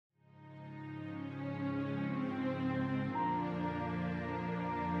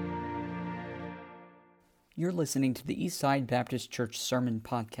You're listening to the Eastside Baptist Church Sermon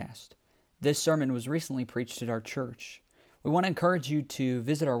Podcast. This sermon was recently preached at our church. We want to encourage you to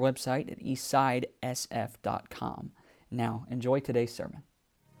visit our website at eastsidesf.com. Now, enjoy today's sermon.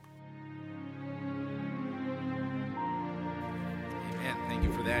 Amen. Thank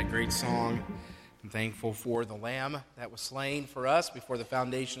you for that great song. I'm thankful for the Lamb that was slain for us before the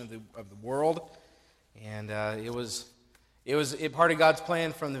foundation of the world, and it was part of God's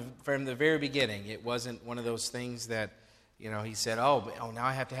plan from the very beginning. It wasn't one of those things that, He said, now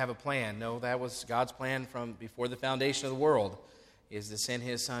I have to have a plan. No, that was God's plan from before the foundation of the world, is to send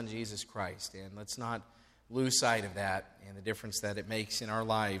His Son, Jesus Christ. And let's not lose sight of that and the difference that it makes in our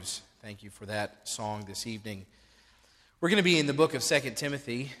lives. Thank you for that song this evening. We're going to be in the book of 2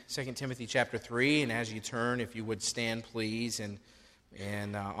 Timothy chapter 3. And as you turn, if you would stand, please, in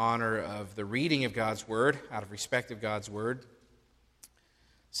honor of the reading of God's Word, out of respect of God's Word.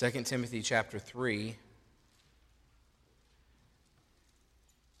 2 Timothy chapter 3.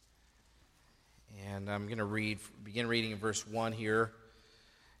 And I'm going to begin reading in verse 1 here.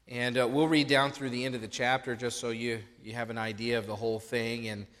 And we'll read down through the end of the chapter just so you have an idea of the whole thing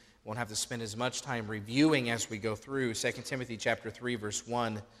and won't have to spend as much time reviewing as we go through. 2 Timothy chapter 3, verse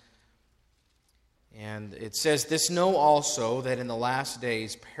 1. And it says, "This know also that in the last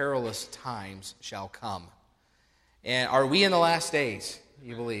days perilous times shall come." And are we in the last days,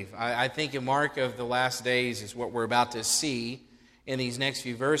 you believe? I think a mark of the last days is what we're about to see in these next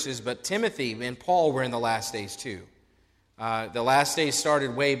few verses. But Timothy and Paul were in the last days too. The last days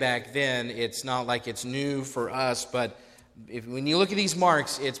started way back then. It's not like it's new for us, but when you look at these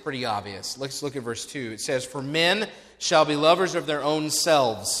marks, it's pretty obvious. Let's look at verse 2. It says, "For men shall be lovers of their own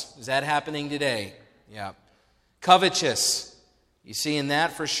selves." Is that happening today? Yeah. "Covetous." You see in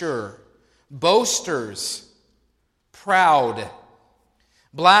that for sure. "Boasters." "Proud."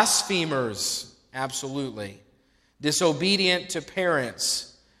 "Blasphemers." Absolutely. "Disobedient to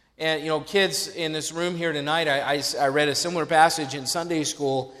parents." And, kids in this room here tonight, I read a similar passage in Sunday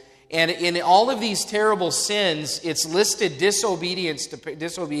school. And in all of these terrible sins, it's listed disobedient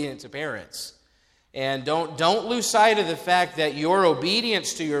to parents. And don't lose sight of the fact that your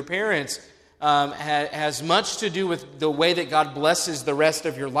obedience to your parents has much to do with the way that God blesses the rest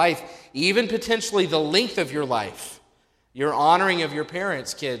of your life, even potentially the length of your life. Your honoring of your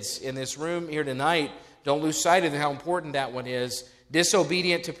parents, kids, in this room here tonight, don't lose sight of how important that one is.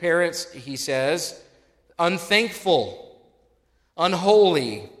 Disobedient to parents, he says, unthankful,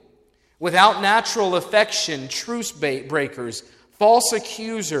 unholy, without natural affection, truce breakers, false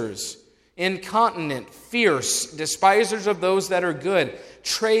accusers, incontinent, fierce, despisers of those that are good,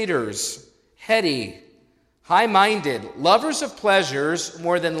 traitors, heady, high-minded, lovers of pleasures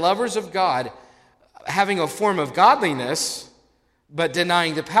more than lovers of God, having a form of godliness, but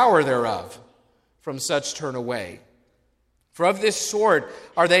denying the power thereof. From such turn away. For of this sort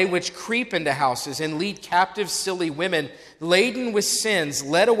are they which creep into houses and lead captive silly women, laden with sins,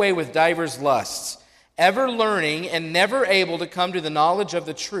 led away with divers lusts, ever learning and never able to come to the knowledge of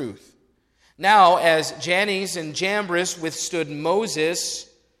the truth. Now, as Jannes and Jambres withstood Moses,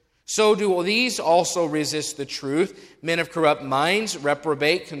 so do these also resist the truth. Men of corrupt minds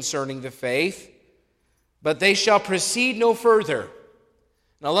reprobate concerning the faith, but they shall proceed no further.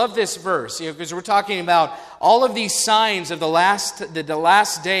 And I love this verse, because we're talking about all of these signs of the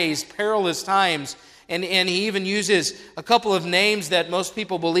last days, perilous times, and he even uses a couple of names that most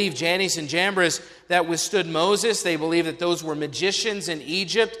people believe, Jannes and Jambres, that withstood Moses. They believe that those were magicians in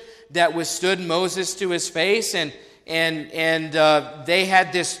Egypt that withstood Moses to his face, and they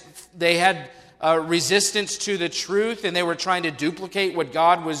had resistance to the truth, and they were trying to duplicate what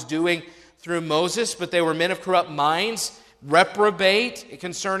God was doing through Moses, but they were men of corrupt minds. Reprobate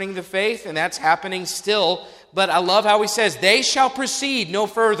concerning the faith, and that's happening still. But I love how he says, they shall proceed no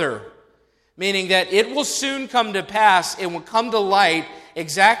further. Meaning that it will soon come to pass, it will come to light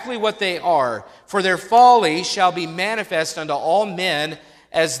exactly what they are. For their folly shall be manifest unto all men,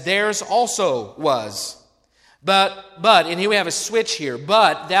 as theirs also was. But, and here we have a switch here,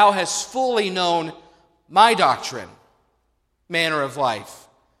 but thou hast fully known my doctrine, manner of life,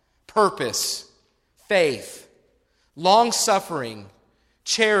 purpose, faith, long-suffering,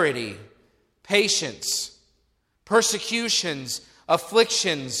 charity, patience, persecutions,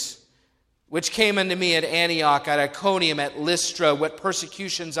 afflictions, which came unto me at Antioch, at Iconium, at Lystra, what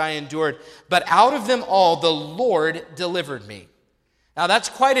persecutions I endured. But out of them all the Lord delivered me. Now that's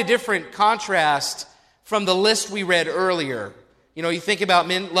quite a different contrast from the list we read earlier. You think about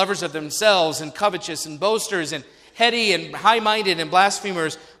men lovers of themselves and covetous and boasters and heady and high-minded and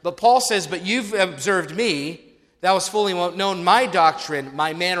blasphemers. But Paul says, but you've observed me, thou hast fully known my doctrine,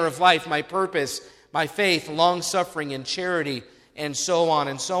 my manner of life, my purpose, my faith, long-suffering, and charity, and so on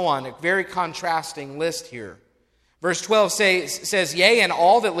and so on. A very contrasting list here. Verse 12 says, Yea, and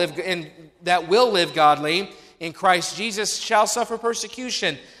all that will live godly in Christ Jesus shall suffer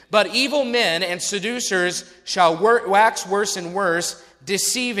persecution. But evil men and seducers shall wax worse and worse,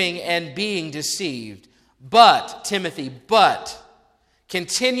 deceiving and being deceived. But, Timothy,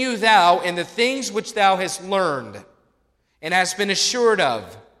 continue thou in the things which thou hast learned and hast been assured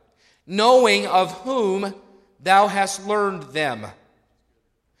of, knowing of whom thou hast learned them,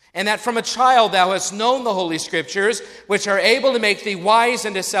 and that from a child thou hast known the Holy Scriptures, which are able to make thee wise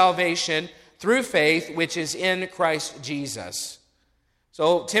unto salvation through faith which is in Christ Jesus.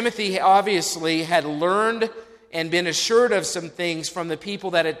 So Timothy obviously had learned and been assured of some things from the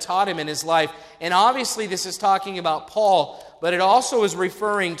people that had taught him in his life. And obviously this is talking about Paul, but it also is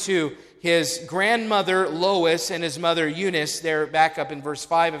referring to his grandmother Lois and his mother Eunice, there back up in verse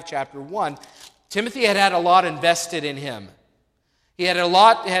 5 of chapter 1. Timothy had a lot invested in him. He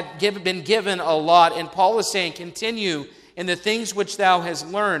had been given a lot, and Paul is saying, continue in the things which thou hast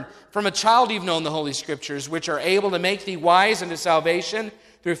learned. From a child you've known the Holy Scriptures, which are able to make thee wise unto salvation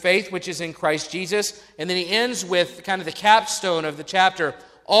through faith which is in Christ Jesus. And then he ends with kind of the capstone of the chapter.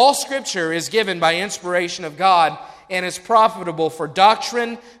 All Scripture is given by inspiration of God and is profitable for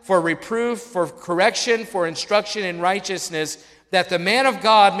doctrine, for reproof, for correction, for instruction in righteousness, that the man of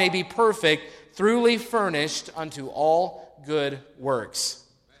God may be perfect, thoroughly furnished unto all good works.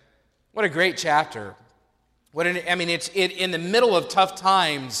 What a great chapter. It's in the middle of tough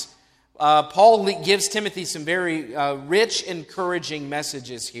times. Paul gives Timothy some very rich, encouraging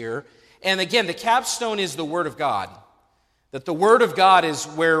messages here. And again, the capstone is the Word of God. That the Word of God is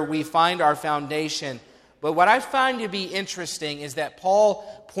where we find our foundation. But what I find to be interesting is that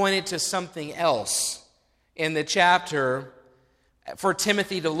Paul pointed to something else in the chapter for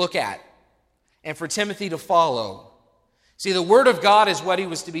Timothy to look at and for Timothy to follow. See, the Word of God is what he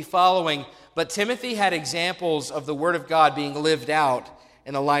was to be following, but Timothy had examples of the Word of God being lived out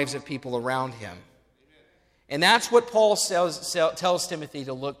in the lives of people around him. And that's what Paul tells Timothy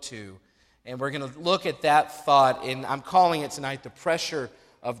to look to. And we're going to look at that thought, and I'm calling it tonight the pressure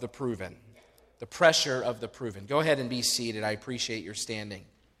of the proven. The pressure of the proven. Go ahead and be seated. I appreciate your standing.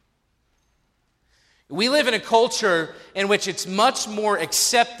 We live in a culture in which it's much more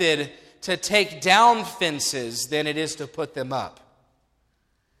accepted to take down fences than it is to put them up.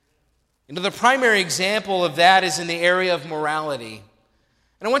 The primary example of that is in the area of morality.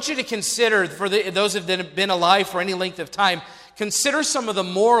 And I want you to consider, for those that have been alive for any length of time, consider some of the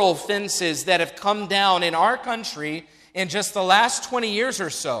moral fences that have come down in our country in just the last 20 years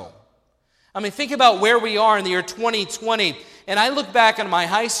or so. Think about where we are in the year 2020. And I look back on my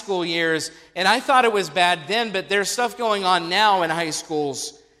high school years, and I thought it was bad then, but there's stuff going on now in high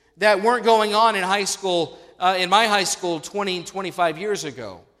schools that weren't going on in high school, in my high school 20, 25 years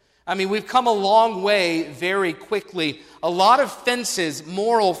ago. We've come a long way very quickly. A lot of fences,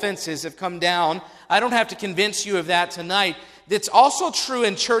 moral fences, have come down. I don't have to convince you of that tonight. It's also true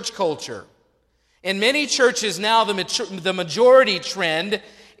in church culture. In many churches now, the majority trend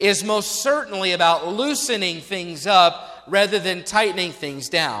is most certainly about loosening things up rather than tightening things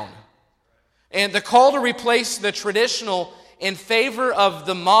down. And the call to replace the traditional in favor of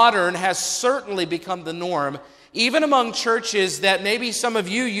the modern has certainly become the norm, even among churches that maybe some of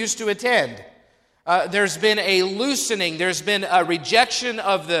you used to attend. There's been a loosening, there's been a rejection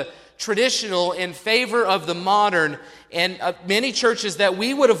of the traditional in favor of the modern, and many churches that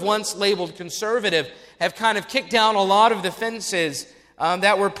we would have once labeled conservative have kind of kicked down a lot of the fences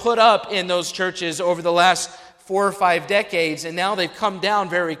that were put up in those churches over the last 4 or 5 decades, and now they've come down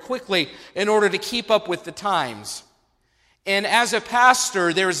very quickly in order to keep up with the times. And as a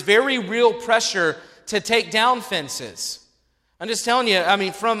pastor, there's very real pressure to take down fences. I'm just telling you,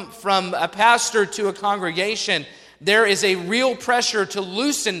 from a pastor to a congregation, there is a real pressure to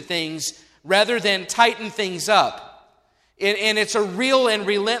loosen things rather than tighten things up. And it's a real and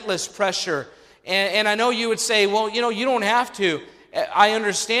relentless pressure. And I know you would say, well, you don't have to. I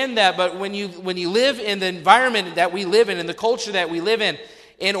understand that, but when you live in the environment that we live in the culture that we live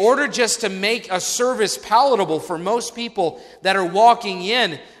in order just to make a service palatable for most people that are walking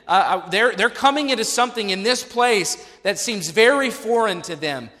in, they're coming into something in this place that seems very foreign to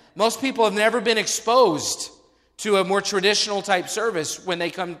them. Most people have never been exposed to a more traditional type service when they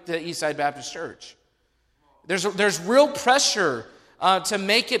come to Eastside Baptist Church. There's real pressure to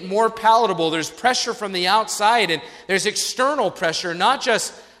make it more palatable. There's pressure from the outside, and there's external pressure, not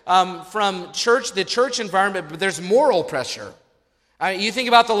just from the church environment, but there's moral pressure. You think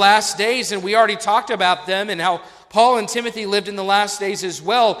about the last days, and we already talked about them and how Paul and Timothy lived in the last days as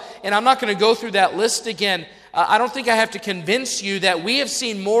well. And I'm not going to go through that list again. I don't think I have to convince you that we have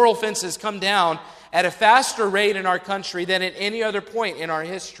seen moral fences come down at a faster rate in our country than at any other point in our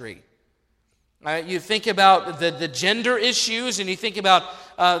history. You think about the gender issues, and you think about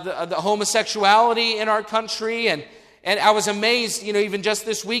the homosexuality in our country, and I was amazed, even just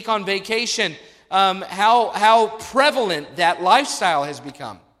this week on vacation, how prevalent that lifestyle has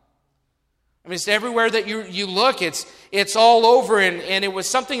become. I mean, it's everywhere that you look. It's all over, and it was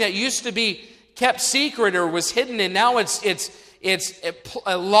something that used to be kept secret or was hidden, and now it's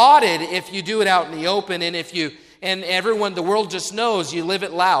lauded if you do it out in the open, and everyone, the world just knows you live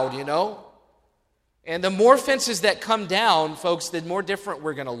it loud, And the more fences that come down, folks, the more different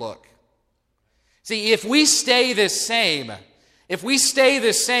we're going to look. See, if we stay the same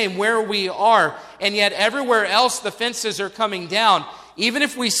where we are, and yet everywhere else the fences are coming down, even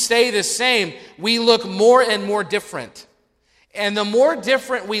if we stay the same, we look more and more different. And the more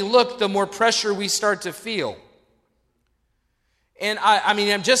different we look, the more pressure we start to feel. And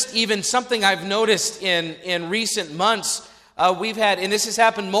I'm just even something I've noticed in recent months, we've had, and this has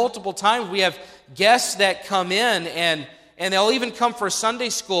happened multiple times, we have guests that come in and they'll even come for Sunday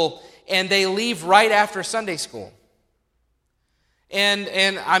school and they leave right after Sunday school.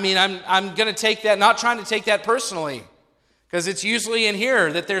 And I'm going to take that, not trying to take that personally, because it's usually in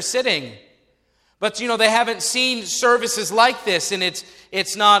here that they're sitting. But, they haven't seen services like this, and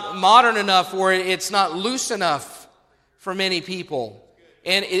it's not modern enough, or it's not loose enough for many people.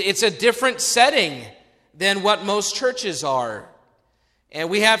 And it's a different setting than what most churches are. And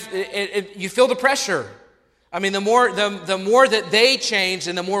we have, you feel the pressure. I mean, the more that they change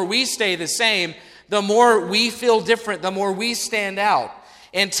and the more we stay the same, the more we feel different, the more we stand out.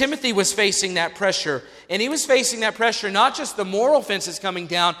 And Timothy was facing that pressure. And he was facing that pressure, not just the moral fences coming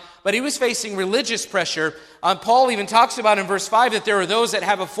down, but he was facing religious pressure. Paul even talks about in verse 5 that there are those that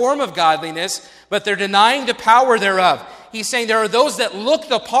have a form of godliness, but they're denying the power thereof. He's saying there are those that look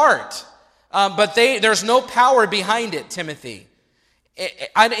the part, but there's no power behind it, Timothy.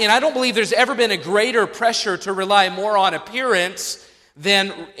 And I don't believe there's ever been a greater pressure to rely more on appearance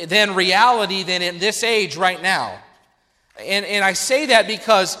than reality than in this age right now. And I say that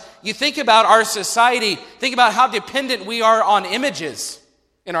because you think about our society, think about how dependent we are on images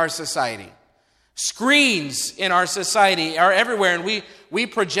in our society. Screens in our society are everywhere, and we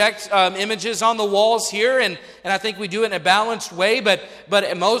project images on the walls here, and I think we do it in a balanced way, but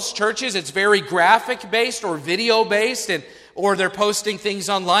at most churches it's very graphic-based or video-based, or they're posting things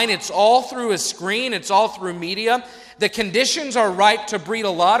online. It's all through a screen. It's all through media. The conditions are ripe to breed a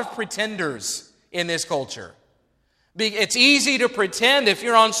lot of pretenders in this culture. It's easy to pretend if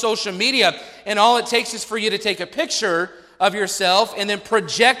you're on social media and all it takes is for you to take a picture of yourself and then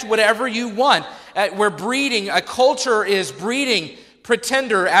project whatever you want. A culture is breeding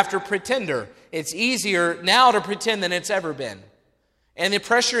pretender after pretender. It's easier now to pretend than it's ever been. And the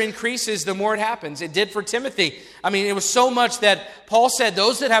pressure increases the more it happens. It did for Timothy. It was so much that Paul said,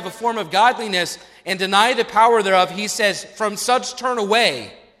 those that have a form of godliness and deny the power thereof, he says, from such turn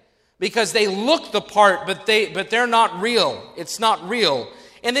away. Because they look the part, but they're not real. It's not real.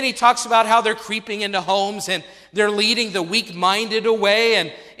 And then he talks about how they're creeping into homes and they're leading the weak-minded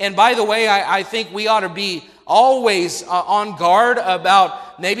away. And by the way, I think we ought to be always on guard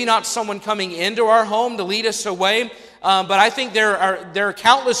about maybe not someone coming into our home to lead us away. But I think there are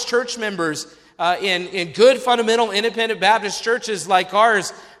countless church members in good fundamental independent Baptist churches like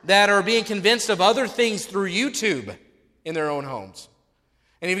ours that are being convinced of other things through YouTube in their own homes.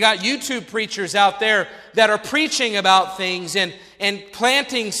 And you've got YouTube preachers out there that are preaching about things and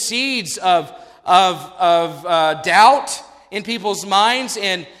planting seeds of doubt in people's minds,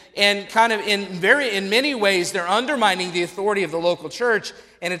 and kind of in many ways they're undermining the authority of the local church,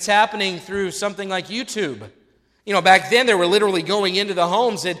 and it's happening through something like YouTube. Back then they were literally going into the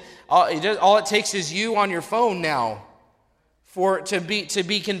homes, and all it takes is you on your phone now to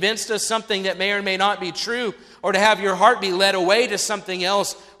be convinced of something that may or may not be true, or to have your heart be led away to something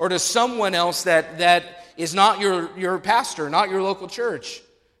else or to someone else that is not your pastor, not your local church.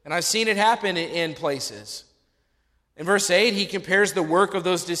 And I've seen it happen in places. In verse 8, he compares the work of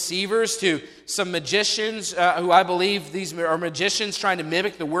those deceivers to some magicians who I believe these are magicians trying to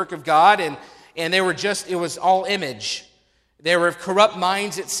mimic the work of God, and it was all image. They were of corrupt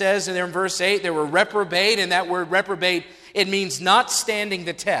minds, it says in verse 8. They were reprobate, and that word reprobate, it means not standing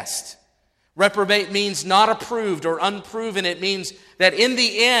the test. Reprobate means not approved or unproven. It means that in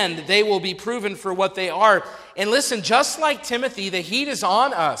the end, they will be proven for what they are. And listen, just like Timothy, the heat is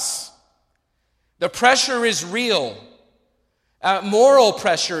on us. The pressure is real. Moral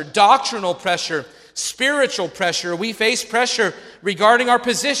pressure, doctrinal pressure. spiritual pressure. We face pressure regarding our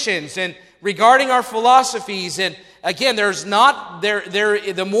positions and regarding our philosophies. And again,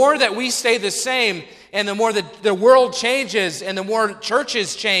 the more that we stay the same and the more the world changes and the more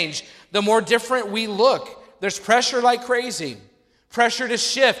churches change, the more different we look. There's pressure like crazy. Pressure to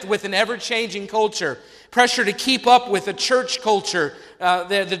shift with an ever-changing culture. Pressure to keep up with the church culture,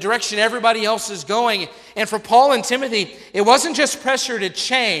 the direction everybody else is going. And for Paul and Timothy, it wasn't just pressure to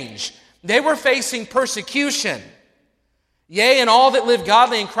change. They were facing persecution. Yea, and all that live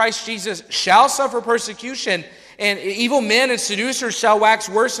godly in Christ Jesus shall suffer persecution, and evil men and seducers shall wax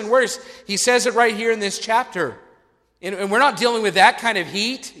worse and worse. He says it right here in this chapter. And we're not dealing with that kind of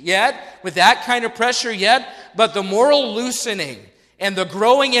heat yet, with that kind of pressure yet, but the moral loosening and the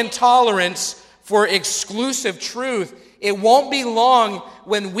growing intolerance for exclusive truth, it won't be long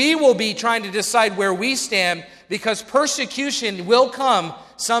when we will be trying to decide where we stand, because persecution will come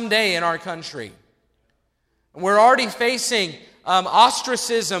someday in our country. We're already facing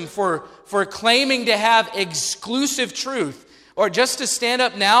ostracism for claiming to have exclusive truth, or just to stand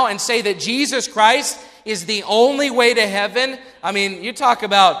up now and say that Jesus Christ is the only way to heaven. I mean, you talk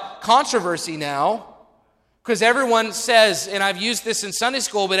about controversy now, because everyone says, and I've used this in Sunday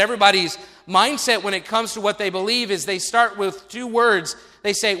school, but everybody's mindset when it comes to what they believe is they start with two words.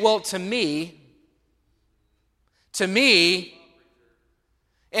 They say, well, to me,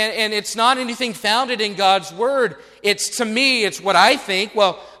 and it's not anything founded in God's word. It's to me, it's what I think,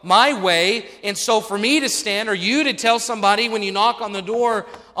 well, my way. And so for me to stand, or you to tell somebody when you knock on the door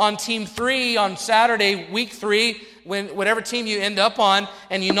on Team 3 on Saturday, week 3, whatever team you end up on,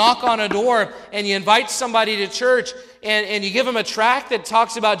 and you knock on a door and you invite somebody to church and you give them a tract that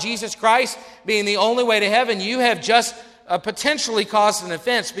talks about Jesus Christ being the only way to heaven, you have just potentially caused an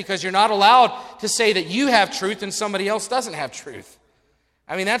offense, because you're not allowed to say that you have truth and somebody else doesn't have truth.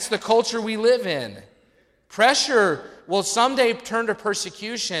 I mean, that's the culture we live in. Pressure will someday turn to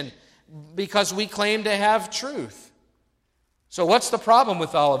persecution because we claim to have truth. So what's the problem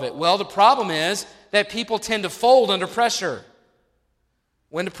with all of it? Well, the problem is that people tend to fold under pressure.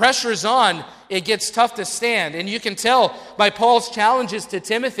 When the pressure is on, it gets tough to stand. And you can tell by Paul's challenges to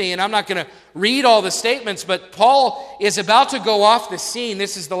Timothy, and I'm not going to read all the statements, but Paul is about to go off the scene.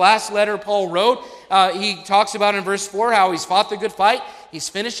 This is the last letter Paul wrote. He talks about in verse 4 how he's fought the good fight. He's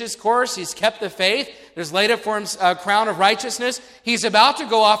finished his course. He's kept the faith. There's laid up for him a crown of righteousness. He's about to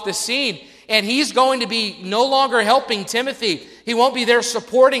go off the scene, and he's going to be no longer helping Timothy. He won't be there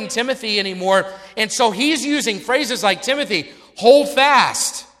supporting Timothy anymore. And so he's using phrases like, Timothy, hold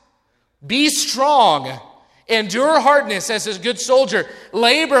fast, be strong, endure hardness as a good soldier,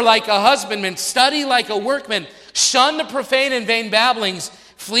 labor like a husbandman, study like a workman, shun the profane and vain babblings,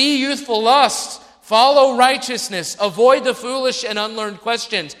 flee youthful lusts, follow righteousness, avoid the foolish and unlearned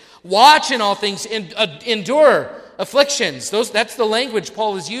questions, watch in all things, endure afflictions. That's the language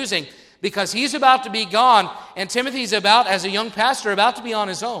Paul is using, because he's about to be gone, and Timothy's about, as a young pastor, about to be on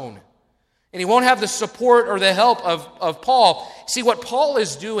his own. And he won't have the support or the help of Paul. See, what Paul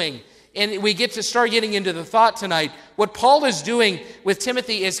is doing, and we get to start getting into the thought tonight, what Paul is doing with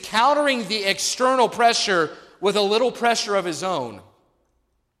Timothy is countering the external pressure with a little pressure of his own.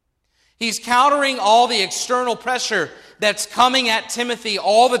 He's countering all the external pressure that's coming at Timothy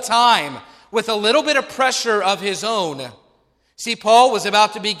all the time with a little bit of pressure of his own. See, Paul was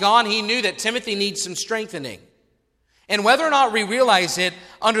about to be gone. He knew that Timothy needs some strengthening. And whether or not we realize it,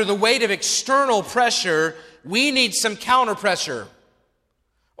 under the weight of external pressure, we need some counter pressure,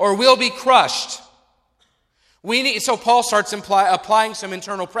 or we'll be crushed. So Paul starts applying some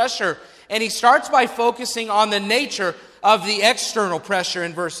internal pressure, and he starts by focusing on the nature of the external pressure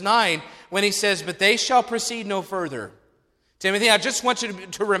in verse 9, when he says, but they shall proceed no further. Timothy, I just want you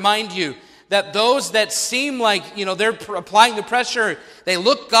to remind you that those that seem like, they're applying the pressure, they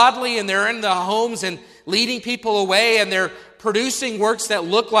look godly and they're in the homes and leading people away and they're producing works that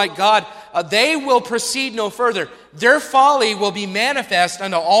look like God, they will proceed no further. Their folly will be manifest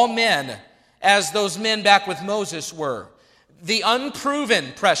unto all men, as those men back with Moses were. The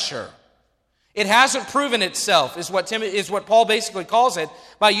unproven pressure. It hasn't proven itself, is what Paul basically calls it,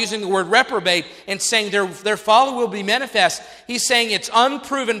 by using the word reprobate and saying their folly will be manifest. He's saying it's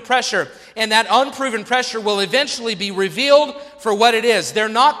unproven pressure, and that unproven pressure will eventually be revealed for what it is. They're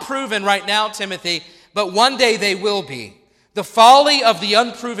not proven right now, Timothy, but one day they will be. The folly of the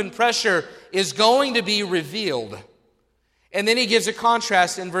unproven pressure is going to be revealed. And then he gives a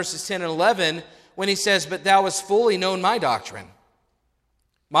contrast in verses 10 and 11 when he says, but thou hast fully known my doctrine,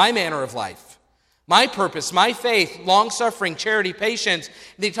 my manner of life, my purpose, my faith, long-suffering, charity, patience.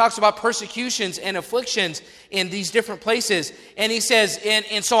 And he talks about persecutions and afflictions in these different places. And he says,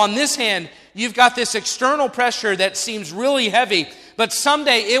 and so on this hand, you've got this external pressure that seems really heavy, but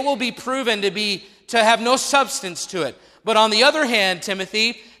someday it will be proven to have no substance to it. But on the other hand,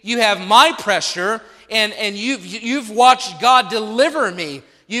 Timothy, you have my pressure, and you've watched God deliver me.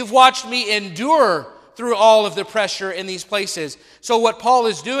 You've watched me endure through all of the pressure in these places. So what Paul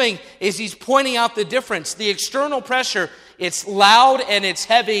is doing is he's pointing out the difference. The external pressure, it's loud and it's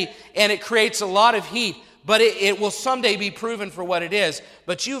heavy and it creates a lot of heat, but it will someday be proven for what it is.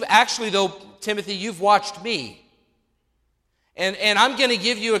 But you've actually, though, Timothy, you've watched me. And I'm going to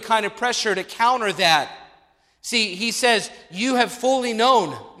give you a kind of pressure to counter that. See, he says, you have fully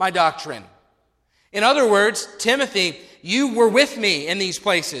known my doctrine. In other words, Timothy, you were with me in these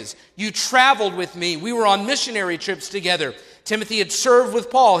places. You traveled with me. We were on missionary trips together. Timothy had served with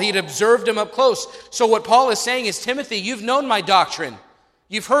Paul. He had observed him up close. So what Paul is saying is, Timothy, you've known my doctrine.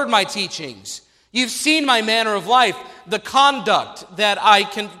 You've heard my teachings. You've seen my manner of life, the conduct that I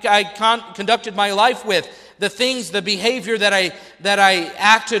conducted my life with, the things, the behavior that I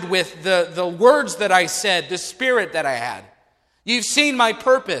acted with, the words that I said, the spirit that I had. You've seen my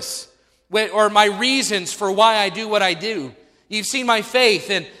purpose, or my reasons for why I do what I do. You've seen my faith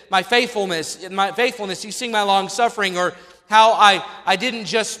and my faithfulness. You've seen my long suffering, or how I didn't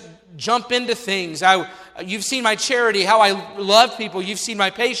just jump into things. You've seen my charity, how I love people. You've seen my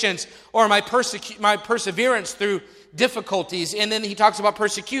patience, or my perseverance through difficulties. And then he talks about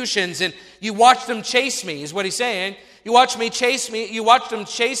persecutions, and you watched them chase me, is what he's saying. You watched me chase me. You watched them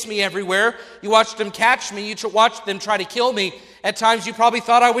chase me everywhere. You watched them catch me. You watched them try to kill me. At times you probably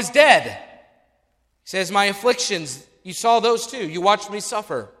thought I was dead. He says, my afflictions, you saw those too. You watched me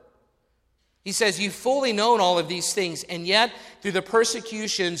suffer. He says, you've fully known all of these things, and yet through the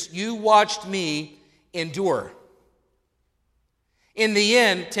persecutions you watched me endure. In the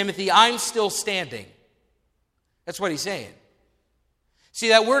end, Timothy, I'm still standing. That's what he's saying. See,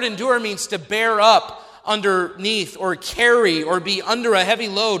 that word endure means to bear up underneath, or carry, or be under a heavy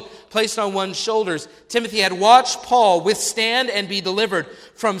load placed on one's shoulders. Timothy had watched Paul withstand and be delivered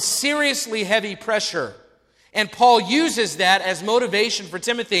from seriously heavy pressure. And Paul uses that as motivation for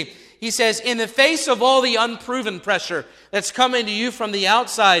Timothy. He says, in the face of all the unproven pressure that's coming to you from the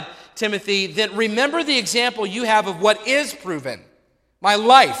outside, Timothy, then remember the example you have of what is proven. My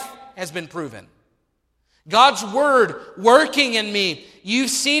life has been proven. God's word working in me.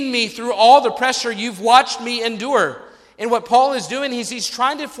 You've seen me through all the pressure. You've watched me endure. And what Paul is doing is he's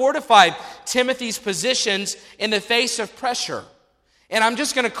trying to fortify Timothy's positions in the face of pressure. And I'm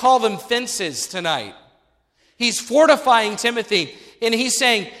just going to call them fences tonight. He's fortifying Timothy, and he's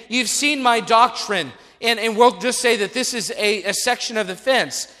saying, you've seen my doctrine. And we'll just say that this is a section of the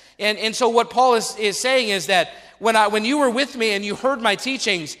fence. And so what Paul is saying is that when you were with me and you heard my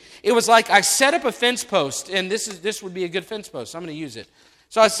teachings, it was like I set up a fence post, and this would be a good fence post. So I'm going to use it.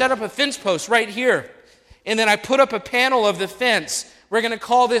 So I set up a fence post right here, and then I put up a panel of the fence. We're going to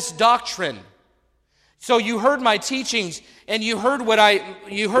call this doctrine. So you heard my teachings, and you heard what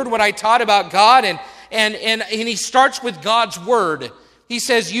I taught about God, and he starts with God's word. He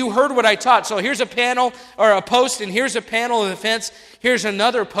says, you heard what I taught. So here's a panel or a post, and here's a panel of the fence. Here's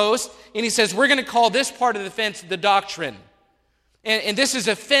another post. And he says, we're going to call this part of the fence the doctrine. And this is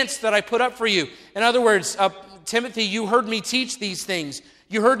a fence that I put up for you. In other words, Timothy, you heard me teach these things.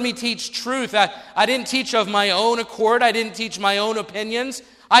 You heard me teach truth. I didn't teach of my own accord. I didn't teach my own opinions.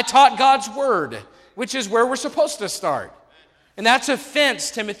 I taught God's word, which is where we're supposed to start. And that's a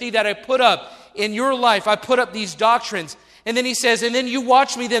fence, Timothy, that I put up in your life. I put up these doctrines. And then he says, and then you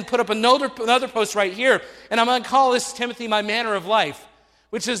watch me then put up another post right here. And I'm going to call this, Timothy, my manner of life,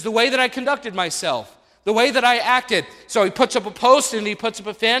 which is the way that I conducted myself, the way that I acted. So he puts up a post and he puts up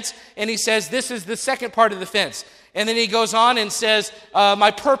a fence, and he says, this is the second part of the fence. And then he goes on and says,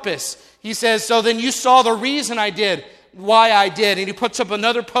 my purpose. He says, so then you saw the reason I did, why I did. And he puts up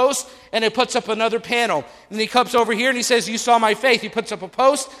another post, and he puts up another panel. And then he comes over here and he says, you saw my faith. He puts up a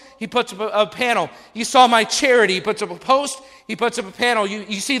post, he puts up a panel. You saw my charity. He puts up a post, he puts up a panel.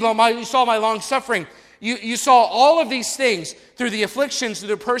 You saw my long suffering. You saw all of these things through the afflictions, through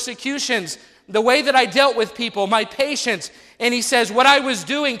the persecutions, the way that I dealt with people, my patience. And he says, what I was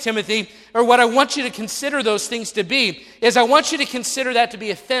doing, Timothy, or what I want you to consider those things to be, is I want you to consider that to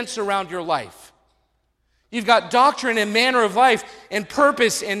be a fence around your life. You've got doctrine and manner of life and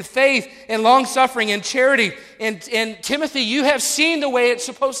purpose and faith and long-suffering and charity. And Timothy, you have seen the way it's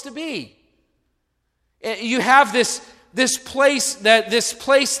supposed to be. You have this place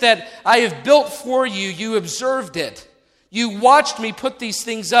that I have built for you. You observed it. You watched me put these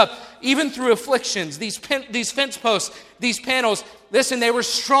things up, even through afflictions, these fence posts, these panels. Listen, they were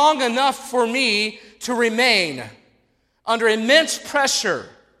strong enough for me to remain under immense pressure.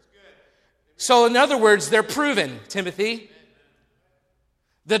 So in other words, they're proven, Timothy.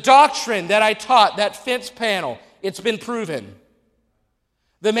 The doctrine that I taught, that fence panel, it's been proven.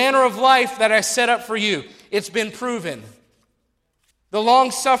 The manner of life that I set up for you, it's been proven. The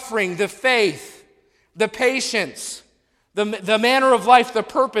long-suffering, the faith, the patience, the manner of life, the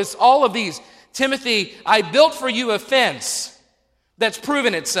purpose, all of these. Timothy, I built for you a fence that's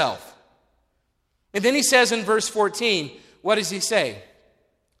proven itself. And then he says in verse 14, what does he say?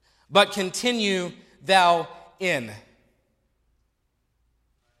 But continue thou in.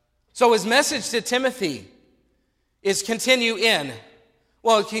 So his message to Timothy is continue in.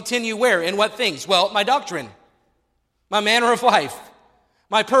 Well, continue where? In what things? Well, my doctrine, my manner of life,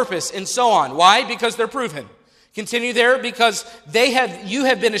 my purpose, and so on. Why? Because they're proven. Continue there because you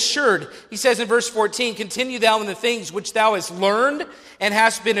have been assured. He says in verse 14, continue thou in the things which thou hast learned and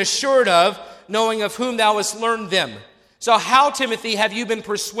hast been assured of, knowing of whom thou hast learned them. So how, Timothy, have you been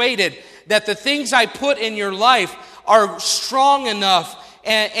persuaded that the things I put in your life are strong enough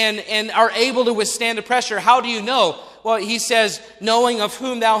and are able to withstand the pressure? How do you know? Well, he says, knowing of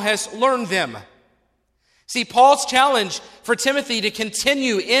whom thou hast learned them. See, Paul's challenge for Timothy to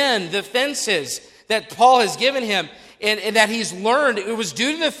continue in the fences that Paul has given him and that he's learned, it was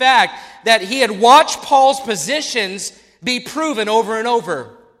due to the fact that he had watched Paul's positions be proven over and over.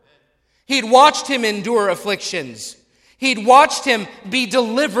 He'd watched him endure afflictions. He'd watched him be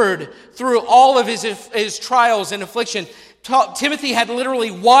delivered through all of his trials and affliction. Timothy had literally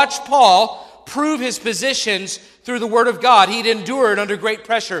watched Paul prove his positions through the Word of God. He'd endured under great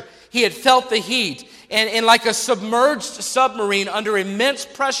pressure. He had felt the heat. And like a submerged submarine under immense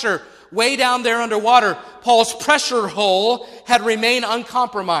pressure, way down there underwater, Paul's pressure hull had remained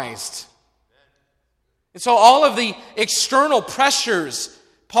uncompromised. And so all of the external pressures,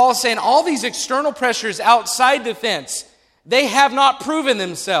 Paul is saying all these external pressures outside the fence, they have not proven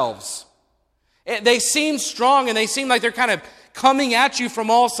themselves. They seem strong and they seem like they're kind of coming at you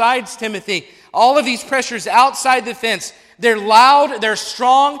from all sides, Timothy. All of these pressures outside the fence, they're loud, they're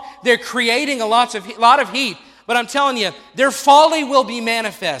strong, they're creating a lot of heat. But I'm telling you, their folly will be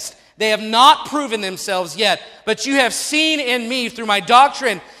manifest. They have not proven themselves yet, but you have seen in me through my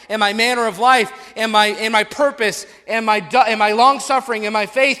doctrine and my manner of life and my purpose and my long-suffering and my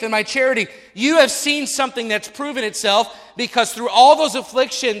faith and my charity. You have seen something that's proven itself because through all those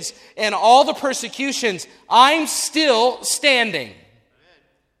afflictions and all the persecutions, I'm still standing.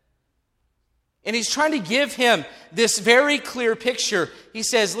 And he's trying to give him this very clear picture. He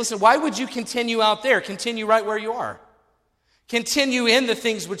says, listen, why would you continue out there? Continue right where you are. Continue in the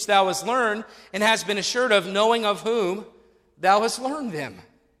things which thou hast learned and hast been assured of, knowing of whom thou hast learned them.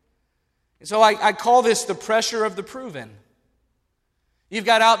 And so I call this the pressure of the proven. You've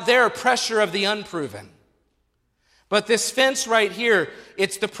got out there pressure of the unproven. But this fence right here,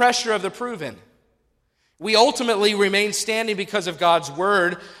 it's the pressure of the proven. We ultimately remain standing because of God's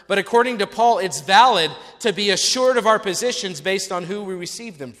word, but according to Paul, it's valid to be assured of our positions based on who we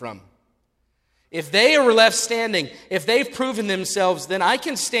receive them from. If they are left standing, if they've proven themselves, then I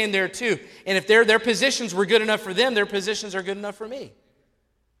can stand there too. And if their positions were good enough for them, their positions are good enough for me.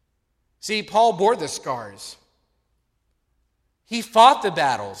 See, Paul bore the scars. He fought the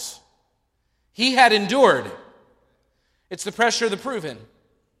battles. He had endured. It's the pressure of the proven.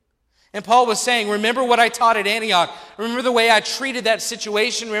 And Paul was saying, remember what I taught at Antioch. Remember the way I treated that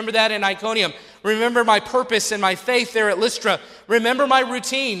situation. Remember that in Iconium. Remember my purpose and my faith there at Lystra. Remember my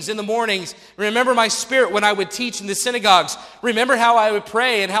routines in the mornings. Remember my spirit when I would teach in the synagogues. Remember how I would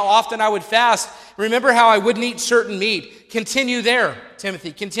pray and how often I would fast. Remember how I wouldn't eat certain meat. Continue there,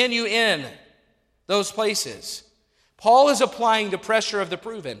 Timothy. Continue in those places. Paul is applying the pressure of the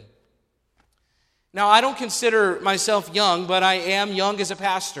proven. Now, I don't consider myself young, but I am young as a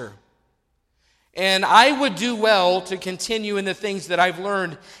pastor. And I would do well to continue in the things that I've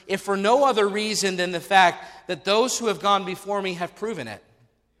learned, if for no other reason than the fact that those who have gone before me have proven it.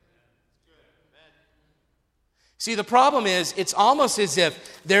 See, the problem is, it's almost as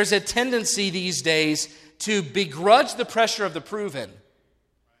if there's a tendency these days to begrudge the pressure of the proven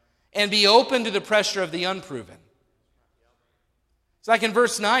and be open to the pressure of the unproven. It's like in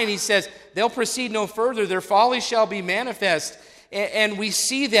verse 9, he says, they'll proceed no further, their folly shall be manifest. And we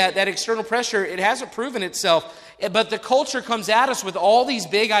see that external pressure, it hasn't proven itself. But the culture comes at us with all these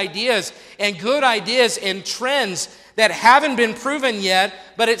big ideas and good ideas and trends that haven't been proven yet.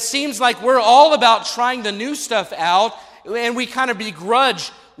 But it seems like we're all about trying the new stuff out. And we kind of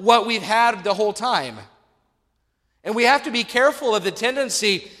begrudge what we've had the whole time. And we have to be careful of the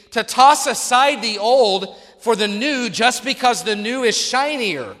tendency to toss aside the old for the new just because the new is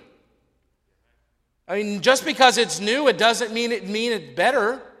shinier. I mean, just because it's new, it doesn't mean it's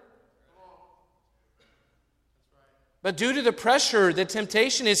better. But due to the pressure, the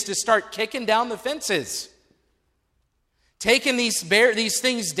temptation is to start kicking down the fences. Taking these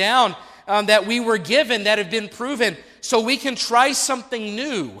things down that we were given, that have been proven, so we can try something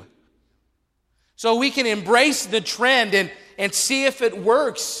new. So we can embrace the trend and see if it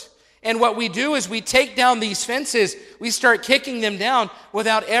works. And what we do is we take down these fences, we start kicking them down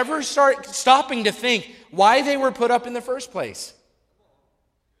without ever stopping to think why they were put up in the first place.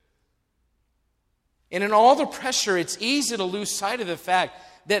 And in all the pressure, it's easy to lose sight of the fact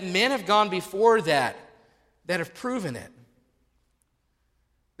that men have gone before that have proven it.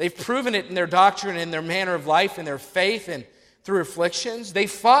 They've proven it in their doctrine, in their manner of life, in their faith, and through afflictions. They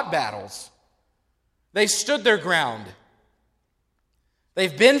fought battles. They stood their ground.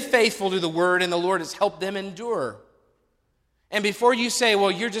 They've been faithful to the Word, and the Lord has helped them endure. And before you say,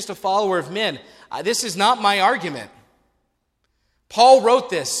 well, you're just a follower of men, this is not my argument. Paul wrote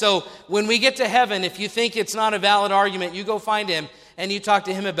this, so when we get to heaven, if you think it's not a valid argument, you go find him and you talk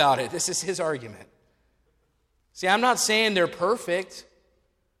to him about it. This is his argument. See, I'm not saying they're perfect.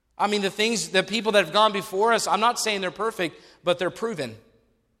 I mean, the people that have gone before us, I'm not saying they're perfect, but they're proven.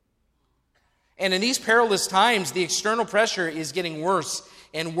 And in these perilous times, the external pressure is getting worse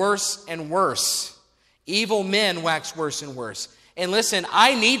and worse and worse. Evil men wax worse and worse. And listen,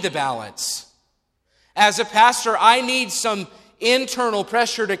 I need the balance. As a pastor, I need some internal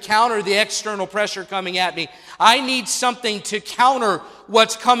pressure to counter the external pressure coming at me. I need something to counter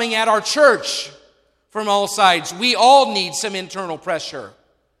what's coming at our church from all sides. We all need some internal pressure.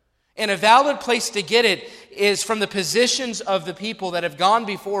 And a valid place to get it is from the positions of the people that have gone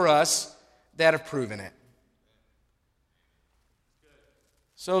before us that have proven it.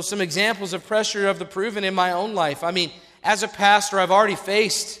 So some examples of pressure of the proven in my own life. I mean, as a pastor, I've already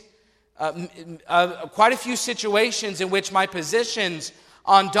faced quite a few situations in which my positions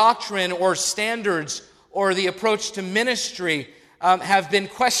on doctrine or standards or the approach to ministry have been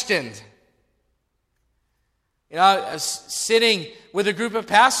questioned. You know, I was sitting with a group of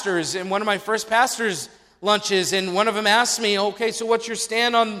pastors in one of my first pastors' lunches, and one of them asked me, okay, so what's your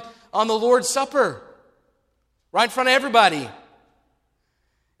stand on the Lord's Supper? Right in front of everybody.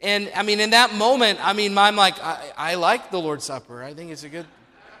 And, I mean, in that moment, I mean, I'm like, I like the Lord's Supper. I think it's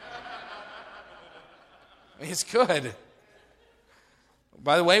it's good.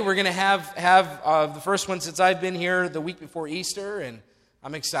 By the way, we're going to have the first one since I've been here the week before Easter, and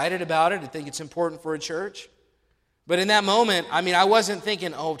I'm excited about it. I think it's important for a church. But in that moment, I mean, I wasn't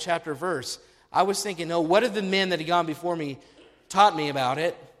thinking, oh, chapter, verse. I was thinking, no, what have the men that had gone before me taught me about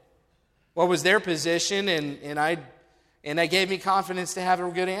it? What was their position? And that gave me confidence to have a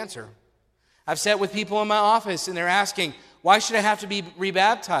good answer. I've sat with people in my office, and they're asking, why should I have to be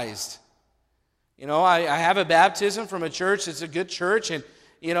rebaptized? You know, I have a baptism from a church that's a good church, and,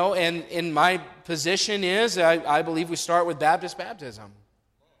 you know, and in my position is, I believe we start with Baptist baptism.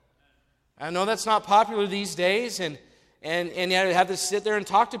 I know that's not popular these days, and yet I have to sit there and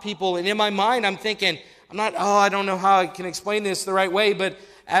talk to people, and in my mind I'm thinking, I don't know how I can explain this the right way, but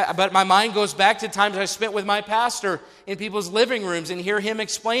my mind goes back to times I spent with my pastor in people's living rooms and hear him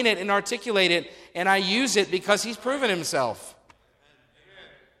explain it and articulate it, and I use it because he's proven himself.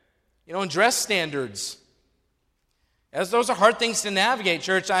 You know, and dress standards. As those are hard things to navigate,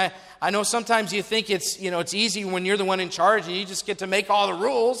 church. I know sometimes you think it's easy when you're the one in charge and you just get to make all the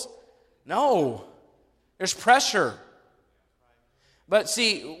rules. No, there's pressure. But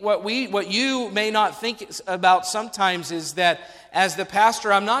see, what you may not think about sometimes is that as the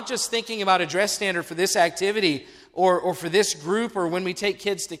pastor, I'm not just thinking about a dress standard for this activity or for this group or when we take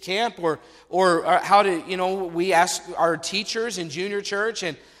kids to camp or how to, we ask our teachers in junior church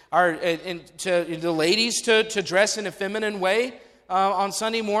and the ladies to dress in a feminine way on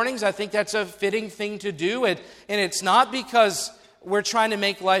Sunday mornings. I think that's a fitting thing to do. And it's not because we're trying to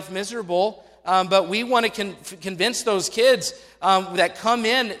make life miserable, but we want to convince those kids that come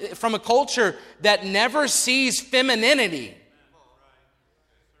in from a culture that never sees femininity.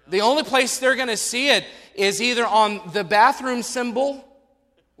 The only place they're going to see it is either on the bathroom symbol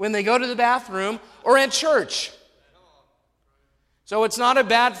when they go to the bathroom or at church. So it's not a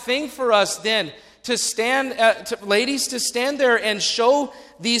bad thing for us then to stand, ladies to stand there and show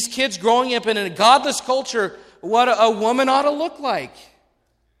these kids growing up in a godless culture what a woman ought to look like.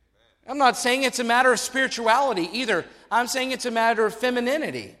 I'm not saying it's a matter of spirituality either. I'm saying it's a matter of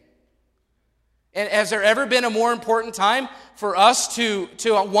femininity. And has there ever been a more important time for us to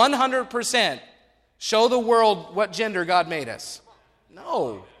 100% show the world what gender God made us?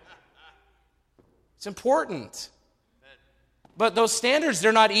 No. It's important. But those standards,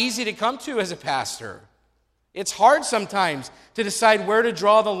 they're not easy to come to as a pastor. It's hard sometimes to decide where to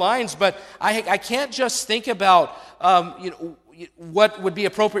draw the lines, but I can't just think about what would be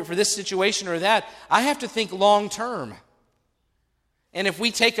appropriate for this situation or that. I have to think long term. And if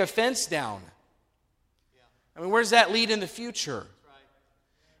we take a fence down, I mean, where does that lead in the future?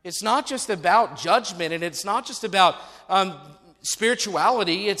 It's not just about judgment, and it's not just about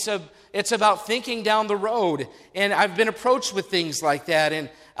spirituality. It's about thinking down the road. And I've been approached with things like that. And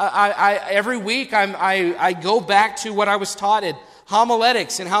every week I go back to what I was taught in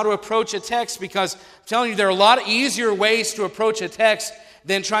homiletics and how to approach a text, because I'm telling you, there are a lot of easier ways to approach a text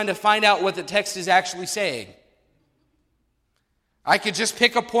than trying to find out what the text is actually saying. I could just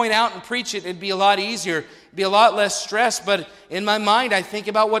pick a point out and preach it. It'd be a lot easier. It'd be a lot less stress. But in my mind, I think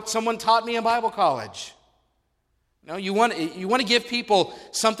about what someone taught me in Bible college. You want to give people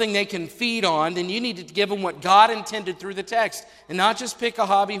something they can feed on, then you need to give them what God intended through the text, and not just pick a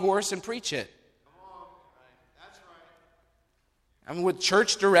hobby horse and preach it. That's right. I mean, with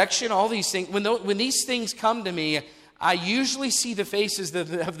church direction, all these things, when these things come to me, I usually see the faces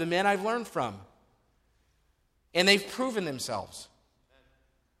of the men I've learned from. And they've proven themselves.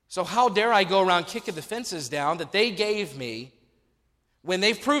 So how dare I go around kicking the fences down that they gave me when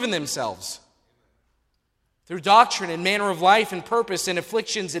they've proven themselves? Through doctrine and manner of life and purpose and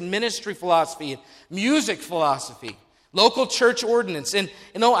afflictions and ministry philosophy and music philosophy, local church ordinance. And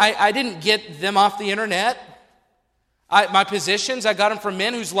I didn't get them off the internet. My positions, I got them from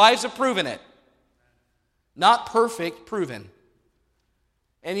men whose lives have proven it. Not perfect, proven.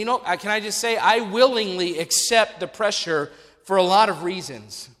 And can I just say, I willingly accept the pressure for a lot of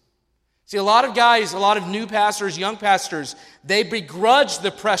reasons. See, a lot of guys, a lot of new pastors, young pastors, they begrudge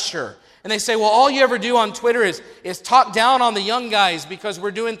the pressure. And they say, well, all you ever do on Twitter is talk down on the young guys because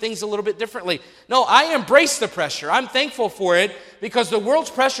we're doing things a little bit differently. No, I embrace the pressure. I'm thankful for it because the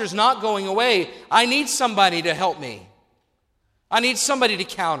world's pressure is not going away. I need somebody to help me. I need somebody to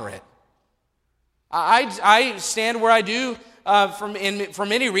counter it. I stand where I do for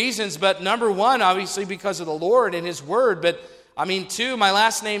many reasons, but number one, obviously, because of the Lord and His Word. But, two, my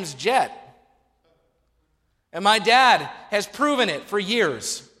last name's Jet. And my dad has proven it for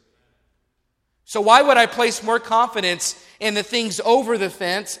years. So why would I place more confidence in the things over the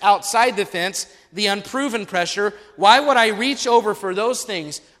fence, outside the fence, the unproven pressure? Why would I reach over for those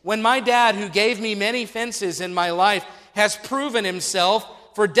things when my dad, who gave me many fences in my life, has proven himself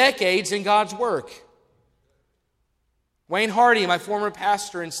for decades in God's work? Wayne Hardy, my former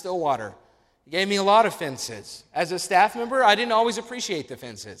pastor in Stillwater, gave me a lot of fences. As a staff member, I didn't always appreciate the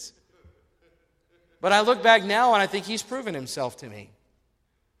fences. But I look back now and I think he's proven himself to me.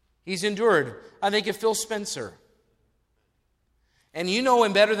 He's endured. I think of Phil Spencer. And you know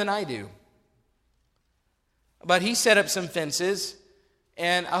him better than I do. But he set up some fences.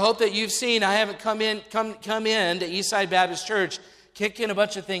 And I hope that you've seen, I haven't come in to Eastside Baptist Church kicking a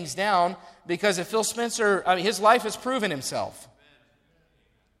bunch of things down, because of Phil Spencer, his life has proven himself.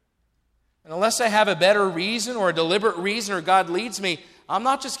 And unless I have a better reason or a deliberate reason or God leads me, I'm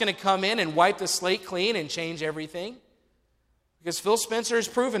not just going to come in and wipe the slate clean and change everything. Because Phil Spencer has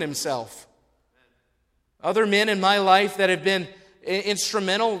proven himself. Other men in my life that have been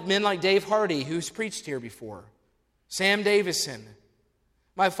instrumental, men like Dave Hardy, who's preached here before. Sam Davison.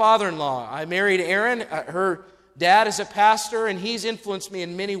 My father-in-law, I married Erin. Her dad is a pastor, and he's influenced me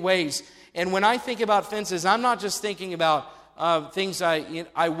in many ways. And when I think about fences, I'm not just thinking about things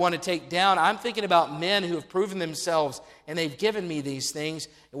I want to take down. I'm thinking about men who have proven themselves, and they've given me these things.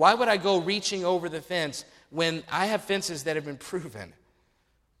 Why would I go reaching over the fence when I have fences that have been proven?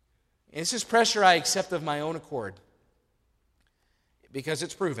 And this is pressure I accept of my own accord, because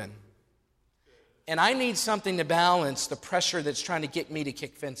it's proven. And I need something to balance the pressure that's trying to get me to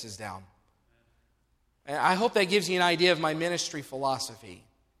kick fences down. And I hope that gives you an idea of my ministry philosophy.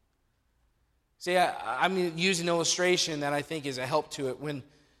 See, I'm using an illustration that I think is a help to it. When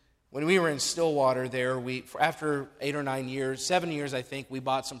we were in Stillwater there, after 8 or 9 years, 7 years I think, we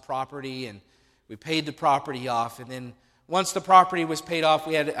bought some property and we paid the property off. And then once the property was paid off,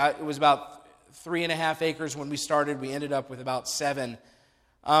 it was about 3.5 acres when we started. We ended up with about 7.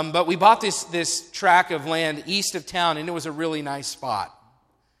 But we bought this tract of land east of town, and it was a really nice spot.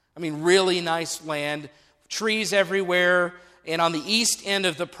 Really nice land, trees everywhere. And on the east end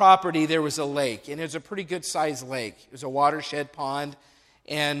of the property, there was a lake. And it was a pretty good-sized lake. It was a watershed pond.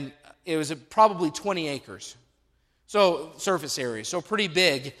 And it was probably 20 acres. So, surface area. So, pretty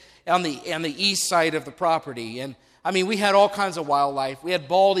big on the east side of the property. And, we had all kinds of wildlife. We had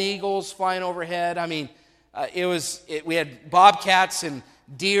bald eagles flying overhead. We had bobcats and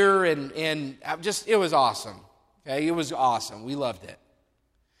deer. And just, it was awesome. Okay, it was awesome. We loved it.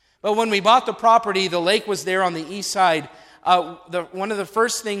 But when we bought the property, the lake was there on the east side. One of the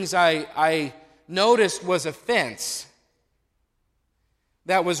first things I noticed was a fence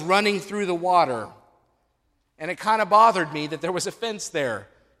that was running through the water. And it kind of bothered me that there was a fence there.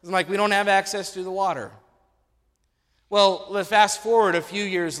 I'm like, we don't have access to the water. Well, let's fast forward a few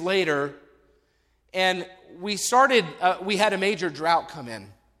years later, and we had a major drought come in.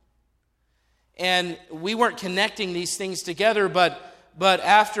 And we weren't connecting these things together, but